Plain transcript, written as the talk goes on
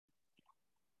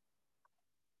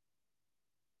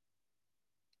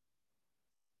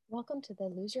Welcome to the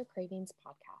Lose Your Cravings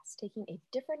podcast, taking a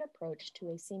different approach to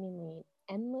a seemingly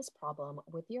endless problem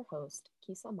with your host,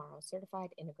 Kisa Amaro, certified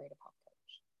integrative health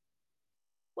coach.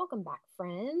 Welcome back,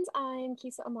 friends. I'm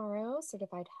Kisa Amaro,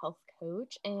 certified health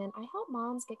coach, and I help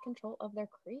moms get control of their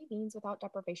cravings without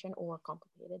deprivation or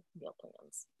complicated meal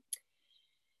plans.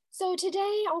 So,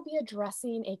 today I'll be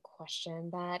addressing a question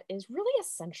that is really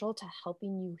essential to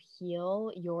helping you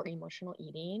heal your emotional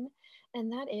eating,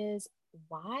 and that is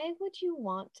why would you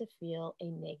want to feel a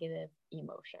negative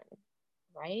emotion?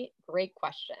 Right? Great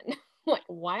question. Like,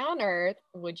 why on earth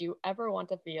would you ever want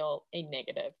to feel a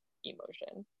negative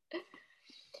emotion?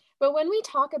 But when we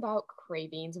talk about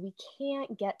cravings, we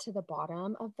can't get to the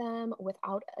bottom of them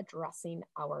without addressing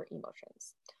our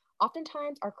emotions.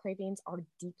 Oftentimes, our cravings are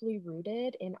deeply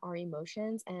rooted in our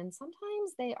emotions, and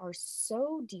sometimes they are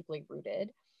so deeply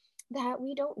rooted that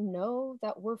we don't know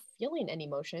that we're feeling an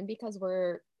emotion because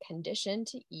we're conditioned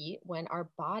to eat when our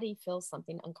body feels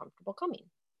something uncomfortable coming.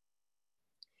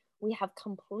 We have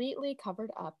completely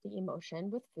covered up the emotion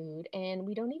with food, and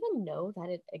we don't even know that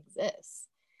it exists.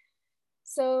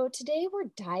 So, today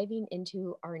we're diving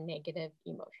into our negative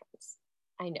emotions.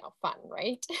 I know, fun,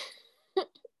 right?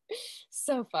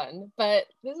 So fun. But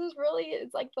this is really,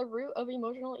 it's like the root of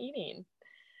emotional eating.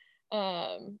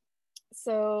 Um,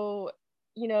 so,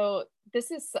 you know, this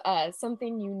is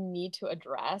something you need to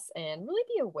address and really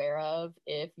be aware of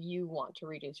if you want to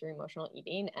reduce your emotional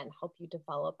eating and help you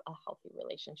develop a healthy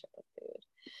relationship with food.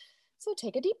 So,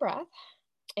 take a deep breath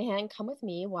and come with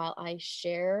me while I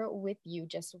share with you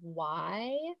just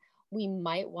why we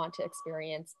might want to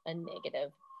experience a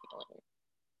negative feeling.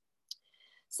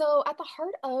 So, at the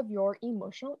heart of your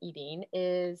emotional eating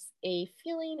is a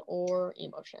feeling or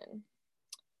emotion.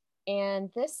 And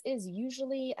this is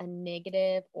usually a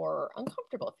negative or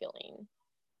uncomfortable feeling.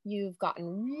 You've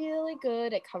gotten really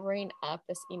good at covering up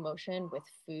this emotion with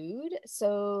food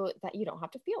so that you don't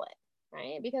have to feel it,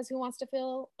 right? Because who wants to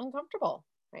feel uncomfortable,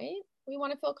 right? We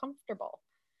want to feel comfortable.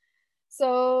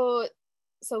 So,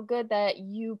 so good that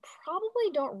you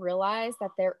probably don't realize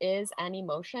that there is an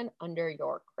emotion under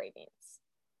your cravings.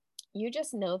 You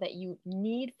just know that you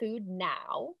need food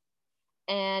now,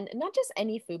 and not just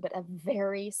any food, but a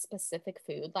very specific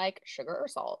food like sugar or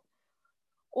salt.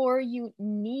 Or you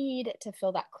need to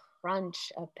feel that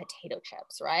crunch of potato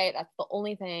chips, right? That's the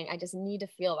only thing. I just need to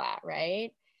feel that,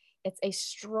 right? It's a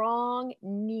strong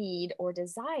need or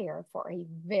desire for a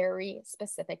very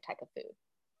specific type of food.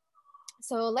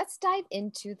 So let's dive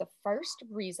into the first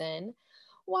reason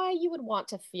why you would want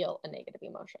to feel a negative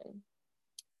emotion.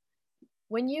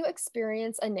 When you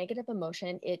experience a negative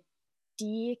emotion, it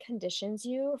deconditions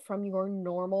you from your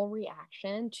normal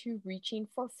reaction to reaching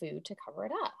for food to cover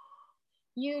it up.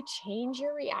 You change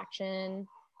your reaction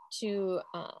to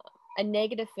a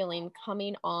negative feeling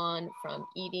coming on from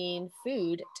eating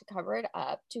food to cover it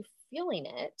up to feeling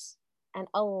it and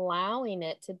allowing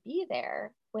it to be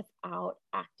there without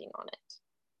acting on it.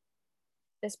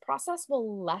 This process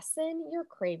will lessen your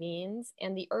cravings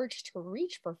and the urge to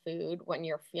reach for food when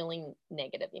you're feeling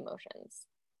negative emotions.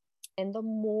 And the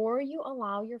more you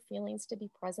allow your feelings to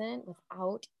be present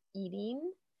without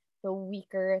eating, the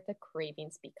weaker the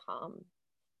cravings become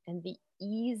and the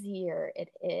easier it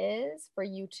is for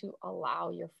you to allow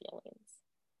your feelings.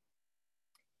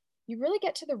 You really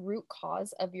get to the root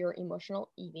cause of your emotional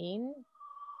eating.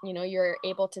 You're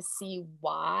able to see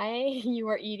why you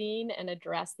are eating and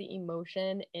address the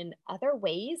emotion in other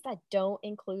ways that don't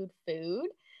include food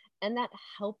and that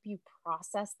help you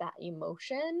process that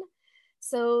emotion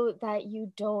so that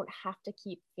you don't have to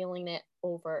keep feeling it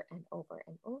over and over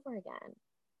and over again,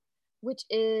 which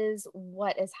is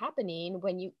what is happening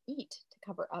when you eat to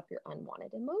cover up your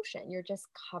unwanted emotion. You're just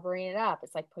covering it up.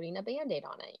 It's like putting a band aid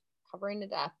on it, covering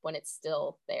it up when it's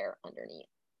still there underneath.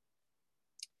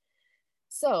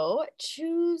 So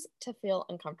choose to feel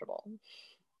uncomfortable.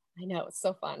 I know, it's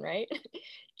so fun, right?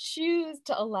 Choose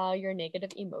to allow your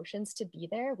negative emotions to be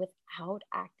there without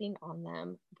acting on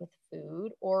them with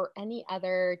food or any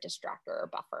other distractor or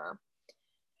buffer.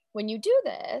 When you do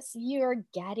this, you're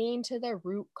getting to the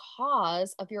root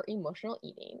cause of your emotional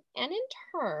eating and in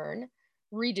turn,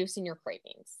 reducing your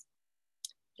cravings.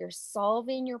 You're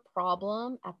solving your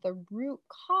problem at the root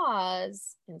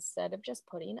cause instead of just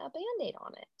putting a band aid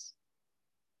on it.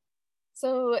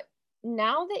 So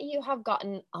now that you have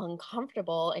gotten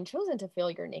uncomfortable and chosen to feel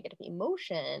your negative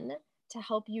emotion to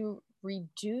help you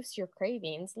reduce your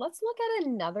cravings, let's look at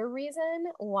another reason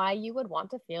why you would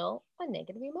want to feel a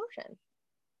negative emotion.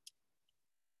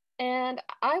 And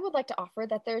I would like to offer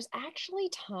that there's actually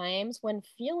times when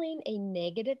feeling a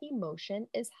negative emotion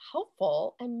is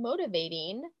helpful and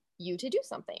motivating you to do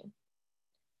something.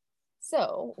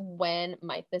 So, when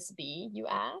might this be, you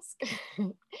ask?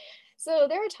 So,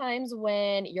 there are times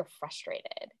when you're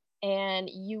frustrated and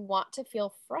you want to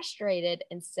feel frustrated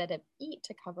instead of eat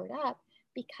to cover it up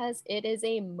because it is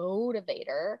a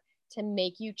motivator to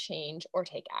make you change or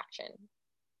take action.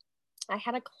 I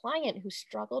had a client who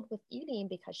struggled with eating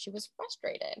because she was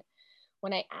frustrated.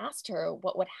 When I asked her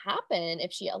what would happen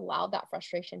if she allowed that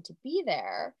frustration to be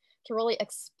there, to really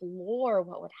explore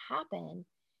what would happen,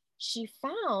 she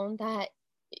found that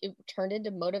it turned into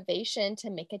motivation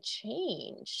to make a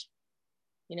change.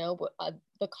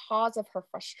 The cause of her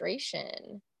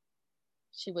frustration,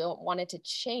 she wanted to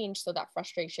change so that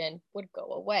frustration would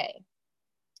go away.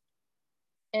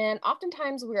 And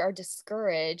oftentimes we are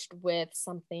discouraged with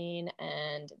something,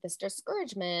 and this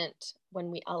discouragement, when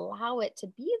we allow it to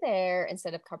be there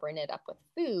instead of covering it up with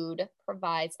food,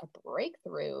 provides a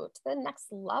breakthrough to the next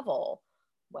level,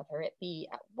 whether it be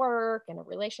at work, in a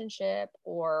relationship,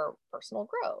 or personal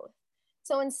growth.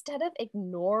 So instead of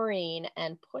ignoring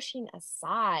and pushing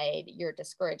aside your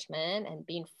discouragement and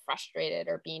being frustrated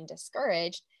or being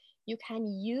discouraged, you can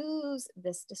use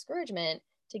this discouragement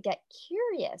to get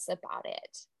curious about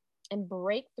it and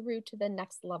break through to the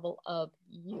next level of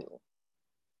you,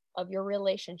 of your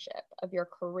relationship, of your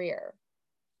career.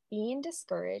 Being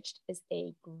discouraged is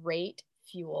a great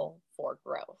fuel for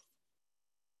growth.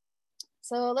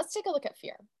 So let's take a look at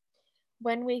fear.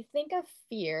 When we think of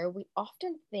fear, we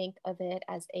often think of it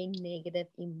as a negative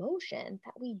emotion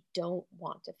that we don't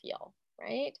want to feel,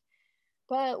 right?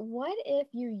 But what if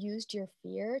you used your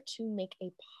fear to make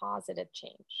a positive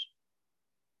change?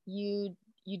 You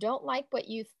don't like what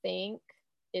you think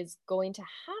is going to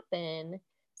happen,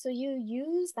 so you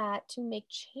use that to make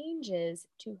changes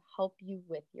to help you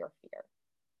with your fear.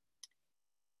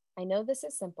 I know this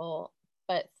is simple,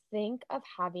 but think of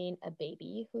having a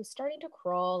baby who's starting to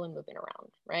crawl and moving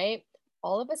around, right?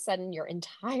 All of a sudden, your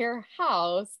entire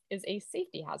house is a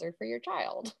safety hazard for your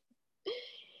child.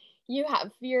 You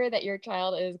have fear that your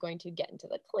child is going to get into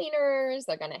the cleaners,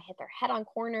 they're going to hit their head on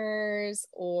corners,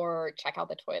 or check out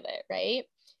the toilet, right?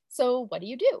 So, what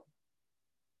do?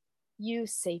 You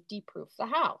safety proof the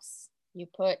house. You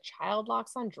put child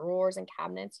locks on drawers and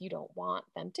cabinets you don't want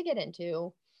them to get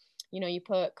into. You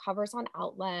put covers on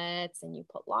outlets and you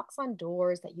put locks on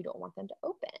doors that you don't want them to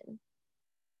open.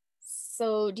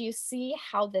 So, do you see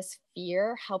how this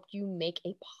fear helped you make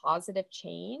a positive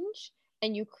change?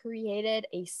 And you created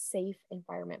a safe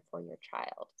environment for your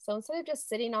child. So, instead of just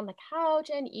sitting on the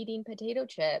couch and eating potato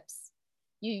chips,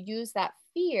 you use that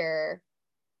fear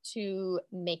to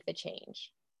make the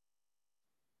change.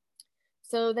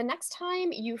 So, the next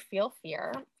time you feel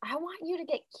fear, I want you to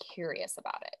get curious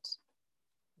about it.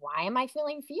 Why am I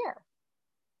feeling fear?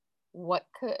 What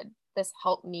could this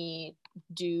help me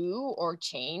do or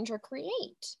change or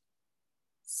create?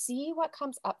 See what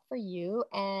comes up for you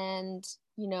and,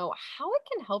 how it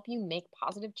can help you make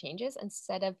positive changes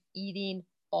instead of eating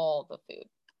all the food.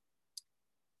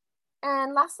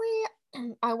 And lastly,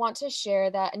 I want to share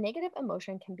that a negative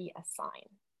emotion can be a sign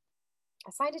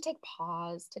to take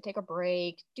pause, to take a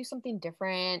break, do something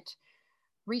different,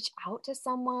 reach out to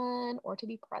someone, or to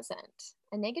be present.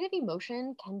 A negative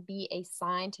emotion can be a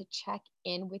sign to check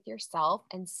in with yourself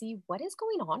and see what is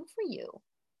going on for you.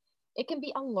 It can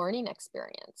be a learning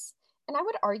experience. And I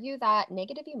would argue that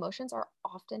negative emotions are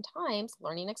oftentimes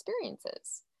learning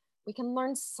experiences. We can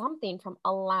learn something from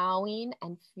allowing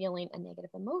and feeling a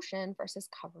negative emotion versus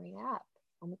covering it up.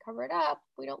 When we cover it up,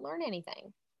 we don't learn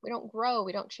anything. We don't grow,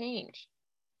 we don't change.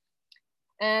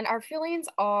 And our feelings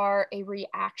are a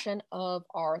reaction of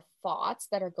our thoughts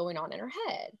that are going on in our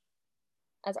head,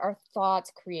 as our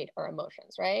thoughts create our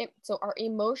emotions, right? So our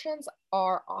emotions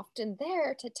are often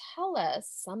there to tell us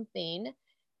something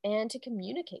and to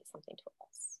communicate something to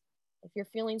us. If you're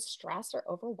feeling stressed or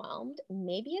overwhelmed,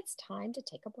 maybe it's time to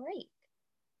take a break.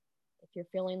 If you're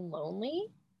feeling lonely,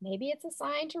 maybe it's a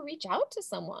sign to reach out to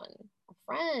someone, a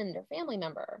friend or family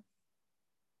member.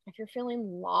 If you're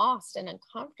feeling lost and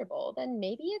uncomfortable, then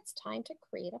maybe it's time to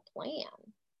create a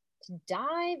plan, to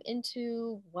dive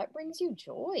into what brings you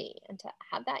joy and to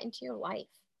add that into your life.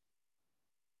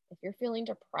 If you're feeling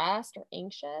depressed or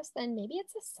anxious, then maybe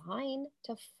it's a sign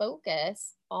to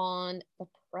focus on the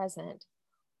present,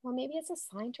 or maybe it's a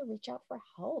sign to reach out for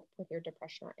help with your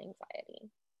depression or anxiety.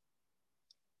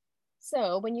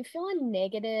 So, when you feel a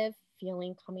negative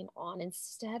feeling coming on,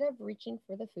 instead of reaching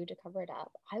for the food to cover it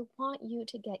up, I want you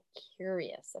to get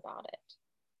curious about it.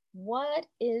 What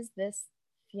is this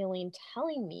feeling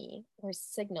telling me or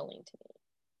signaling to me?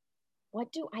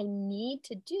 What do I need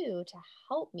to do to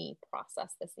help me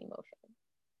process this emotion?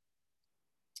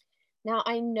 Now,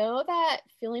 I know that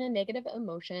feeling a negative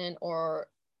emotion or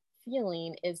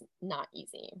feeling is not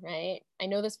easy, right? I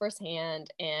know this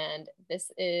firsthand, and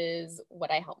this is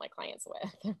what I help my clients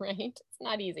with, right? It's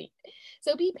not easy.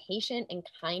 So be patient and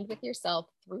kind with yourself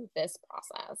through this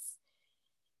process.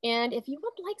 And if you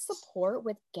would like support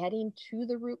with getting to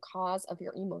the root cause of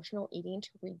your emotional eating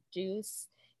to reduce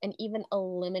and even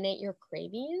eliminate your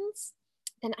cravings,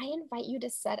 then I invite you to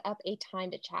set up a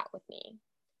time to chat with me.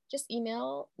 Just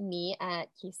email me at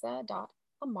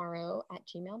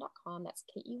keysa.amaro@gmail.com. That's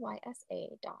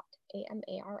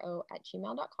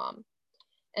KEYSA.AMARO@gmail.com.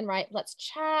 And let's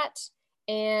chat,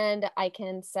 and I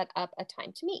can set up a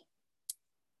time to meet.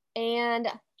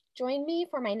 And join me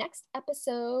for my next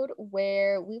episode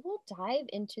where we will dive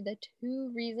into the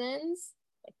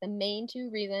the main 2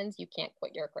 reasons you can't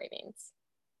quit your cravings.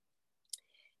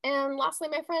 And lastly,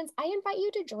 my friends, I invite you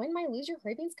to join my Lose Your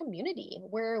Cravings community,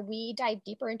 where we dive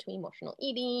deeper into emotional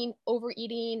eating,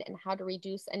 overeating, and how to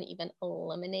reduce and even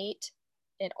eliminate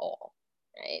it all,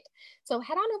 right? So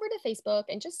head on over to Facebook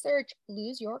and just search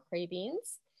Lose Your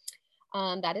Cravings.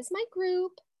 That is my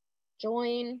group.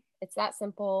 Join. It's that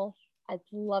simple. I'd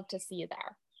love to see you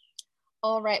there.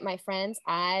 All right, my friends,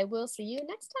 I will see you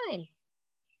next time.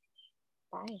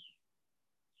 Bye.